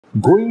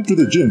Going to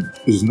the gym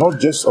is not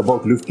just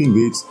about lifting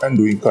weights and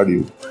doing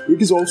cardio.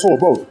 It is also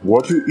about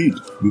what you eat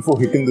before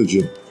hitting the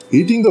gym.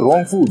 Eating the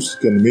wrong foods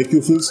can make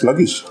you feel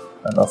sluggish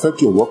and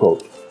affect your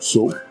workout.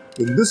 So,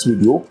 in this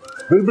video,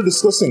 we'll be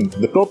discussing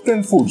the top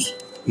 10 foods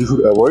you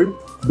should avoid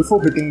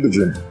before hitting the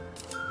gym.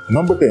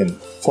 Number 10.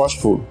 Fast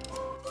food.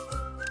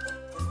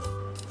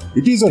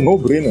 It is a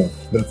no-brainer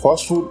that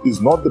fast food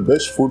is not the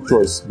best food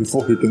choice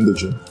before hitting the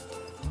gym.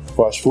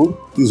 Fast food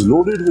is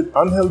loaded with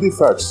unhealthy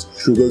fats,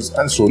 sugars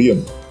and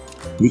sodium,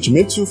 which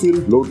makes you feel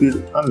bloated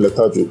and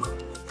lethargic.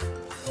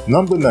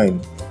 Number 9.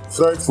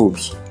 Fried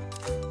foods.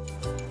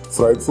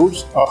 Fried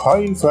foods are high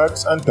in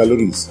fats and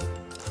calories,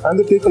 and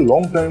they take a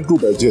long time to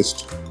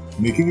digest,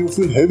 making you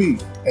feel heavy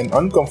and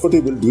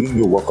uncomfortable during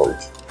your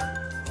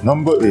workout.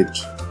 Number 8.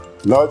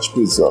 Large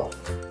pizza.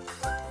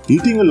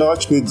 Eating a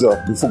large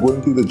pizza before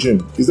going to the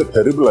gym is a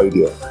terrible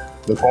idea.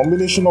 The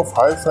combination of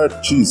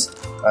high-fat cheese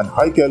and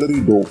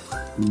high-calorie dough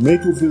will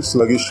make you feel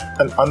sluggish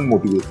and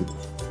unmotivated.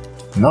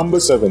 Number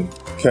 7.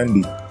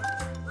 Candy.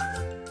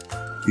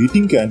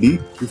 Eating candy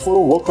before a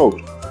workout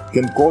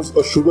can cause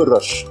a sugar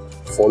rush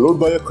followed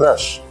by a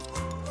crash,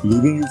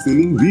 leaving you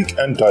feeling weak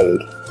and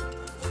tired.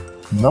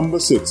 Number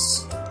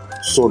 6.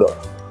 Soda.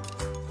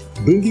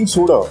 Drinking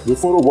soda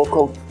before a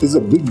workout is a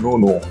big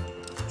no-no.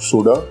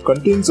 Soda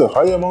contains a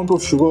high amount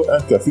of sugar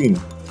and caffeine,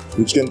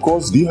 which can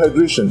cause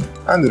dehydration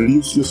and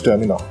reduce your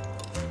stamina.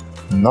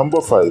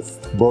 Number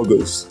 5.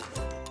 Burgers.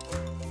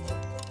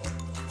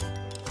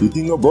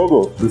 Eating a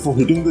burger before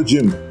hitting the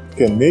gym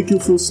can make you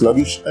feel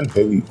sluggish and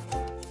heavy.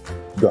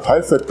 The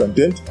high fat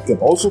content can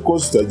also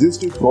cause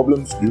digestive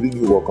problems during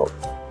your workout.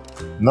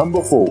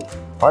 Number 4.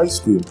 Ice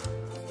cream.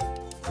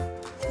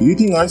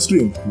 Eating ice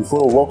cream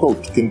before a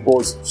workout can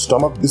cause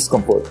stomach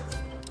discomfort,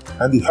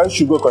 and the high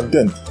sugar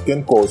content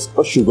can cause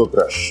a sugar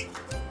crash.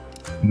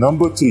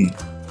 Number 3.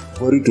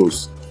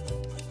 Burritos.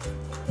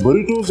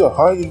 Burritos are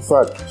high in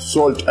fat,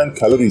 salt and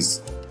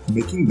calories,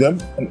 making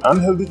them an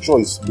unhealthy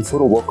choice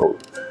before a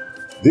workout.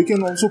 They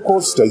can also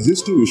cause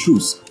digestive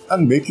issues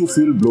and make you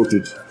feel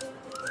bloated.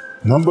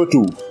 Number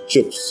 2.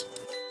 Chips.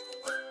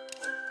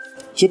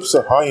 Chips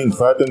are high in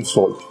fat and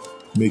salt,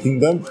 making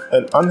them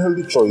an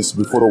unhealthy choice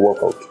before a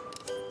workout.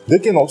 They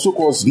can also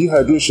cause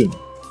dehydration,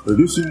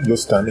 reducing your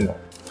stamina.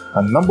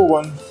 And number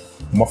 1.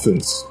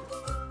 Muffins.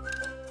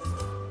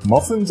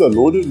 Muffins are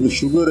loaded with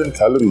sugar and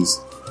calories,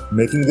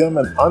 making them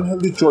an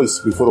unhealthy choice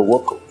before a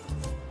workout.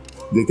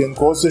 They can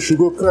cause a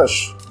sugar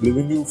crash,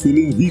 leaving you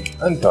feeling weak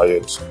and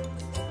tired.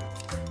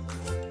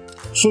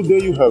 So there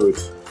you have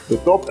it, the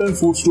top 10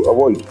 foods to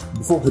avoid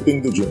before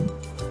hitting the gym.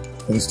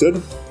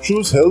 Instead,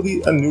 choose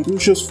healthy and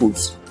nutritious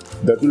foods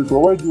that will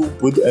provide you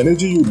with the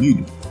energy you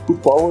need to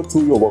power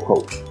through your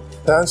workout.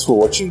 Thanks for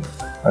watching,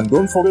 and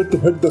don't forget to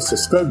hit the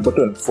subscribe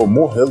button for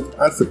more health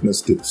and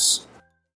fitness tips.